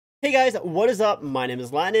Hey guys, what is up? My name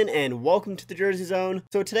is Landon and welcome to the Jersey Zone.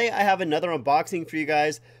 So today I have another unboxing for you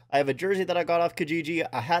guys. I have a jersey that I got off Kijiji,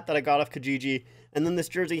 a hat that I got off Kijiji, and then this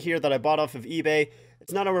jersey here that I bought off of eBay.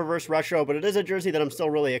 It's not a reverse retro, but it is a jersey that I'm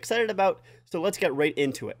still really excited about, so let's get right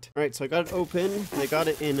into it. Alright, so I got it open, and I got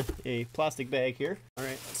it in a plastic bag here.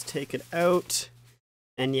 Alright, let's take it out.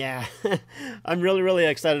 And yeah, I'm really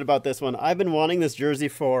excited about this one. I've been wanting this jersey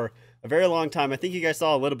for a very long time. I think you guys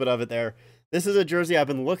saw a little bit of it there. This is a jersey I've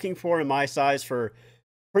been looking for in my size for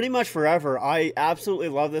pretty much forever. I absolutely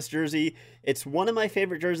love this jersey. It's one of my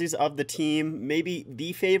favorite jerseys of the team, maybe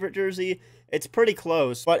the favorite jersey. It's pretty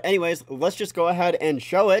close. But anyways, let's just go ahead and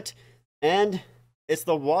show it. And it's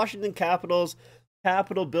the Washington Capitals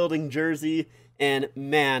Capitol Building jersey. And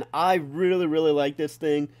man, I really like this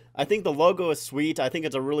thing. I think the logo is sweet. I think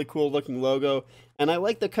it's a really cool looking logo. And I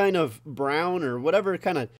like the kind of brown or whatever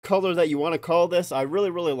kind of color that you want to call this. I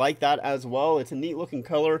really like that as well. It's a neat looking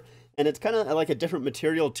color. And it's kind of like a different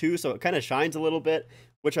material too. So it kind of shines a little bit,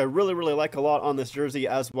 which I really like a lot on this jersey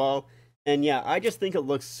as well. And yeah, I just think it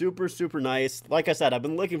looks super nice. Like I said, I've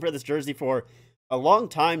been looking for this jersey for a long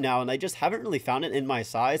time now, and I just haven't really found it in my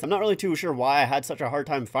size. I'm not really too sure why I had such a hard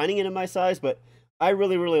time finding it in my size, but I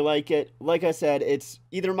really like it. Like I said, it's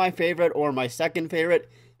either my favorite or my second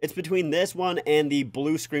favorite. It's between this one and the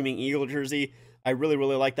blue Screaming Eagle jersey. I really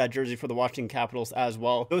like that jersey for the Washington Capitals as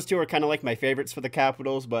well. Those two are kind of like my favorites for the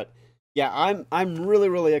Capitals, but yeah, I'm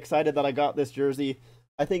really excited that I got this jersey.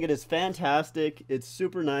 I think it is fantastic. It's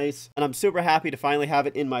super nice, and I'm super happy to finally have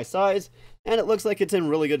it in my size, and it looks like it's in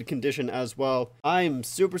really good condition as well. I'm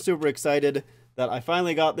super excited that I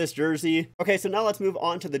finally got this jersey. Okay, so now let's move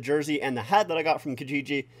on to the jersey and the hat that I got from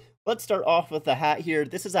Kijiji. Let's start off with the hat here.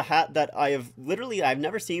 This is a hat that I've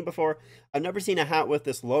never seen before. I've never seen a hat with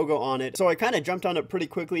this logo on it, so I kind of jumped on it pretty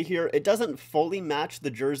quickly here. It doesn't fully match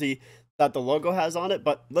the jersey that the logo has on it,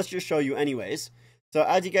 but let's just show you anyways. So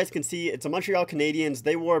as you guys can see, it's a Montreal Canadiens.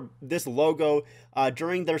 They wore this logo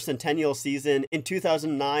during their centennial season in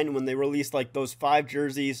 2009 when they released like those 5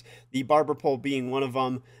 jerseys, the barber pole being one of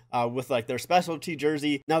them, with like their specialty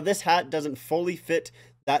jersey. Now this hat doesn't fully fit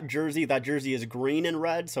that jersey. That jersey is green and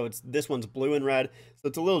red, so this one's blue and red, so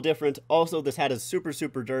it's a little different. Also, this hat is super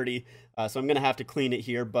dirty, so I'm gonna have to clean it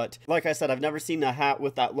here. But like I said, I've never seen a hat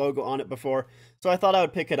with that logo on it before, so I thought I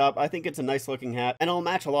would pick it up. I think it's a nice looking hat, and it'll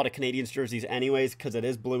match a lot of Canadiens jerseys anyways because it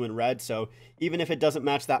is blue and red. So even if it doesn't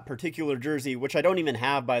match that particular jersey, which I don't even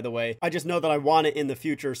have, by the way, I just know that I want it in the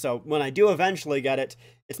future. So when I do eventually get it,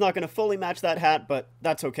 it's not going to fully match that hat, but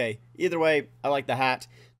that's okay. Either way, I like the hat.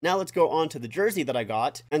 Now let's go on to the jersey that I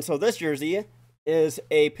got. And so this jersey is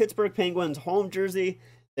a Pittsburgh Penguins home jersey.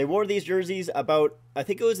 They wore these jerseys about, I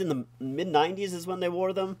think it was in the mid-90s is when they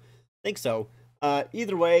wore them. I think so.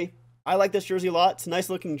 Either way, I like this jersey a lot. It's a nice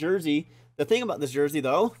looking jersey. The thing about this jersey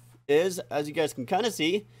though is, as you guys can kind of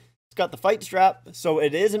see, it's got the fight strap, so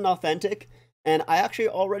it is an authentic. And I actually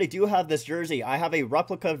already do have this jersey. I have a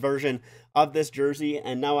replica version of this jersey,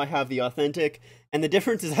 and now I have the authentic. And the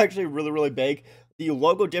difference is actually really big. The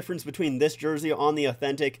logo difference between this jersey on the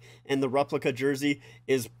authentic and the replica jersey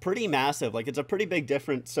is pretty massive. Like, it's a pretty big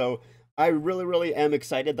difference. So I really am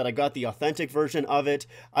excited that I got the authentic version of it.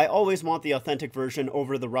 I always want the authentic version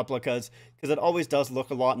over the replicas because it always does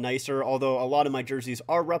look a lot nicer, although a lot of my jerseys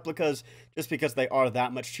are replicas just because they are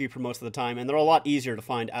that much cheaper most of the time, and they're a lot easier to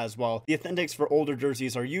find as well. The authentics for older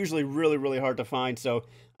jerseys are usually really hard to find, so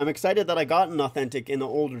I'm excited that I got an authentic in the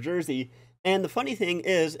older jersey. And the funny thing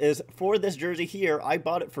is for this jersey here, I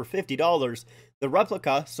bought it for $50. The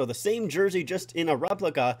replica, so the same jersey just in a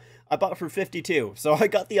replica, I bought for $52. So I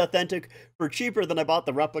got the authentic for cheaper than I bought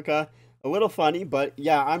the replica. A little funny, but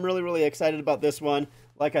yeah, I'm really excited about this one.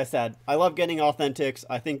 Like I said, I love getting authentics.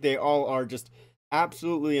 I think they all are just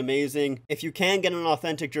absolutely amazing. If you can get an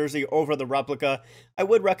authentic jersey over the replica, I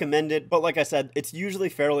would recommend it, but like I said, it's usually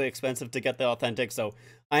fairly expensive to get the authentic, so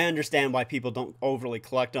I understand why people don't overly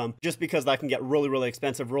collect them, just because that can get really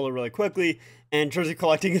expensive really quickly, and jersey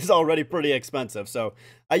collecting is already pretty expensive, so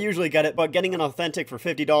I usually get it. But getting an authentic for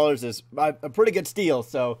 $50 is a pretty good steal,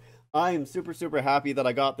 so I am super happy that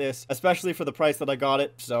I got this, especially for the price that I got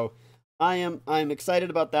it. So I'm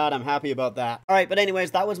excited about that. I'm happy about that. All right, but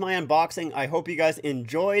anyways, that was my unboxing. I hope you guys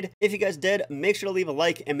enjoyed. If you guys did, make sure to leave a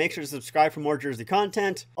like and make sure to subscribe for more jersey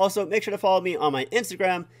content. Also, make sure to follow me on my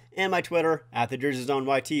Instagram and my Twitter at the Jersey Zone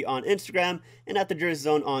YT on Instagram and at the Jersey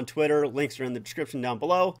Zone on Twitter. Links are in the description down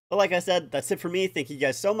below. But like I said, that's it for me. Thank you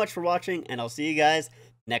guys so much for watching, and I'll see you guys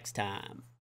next time.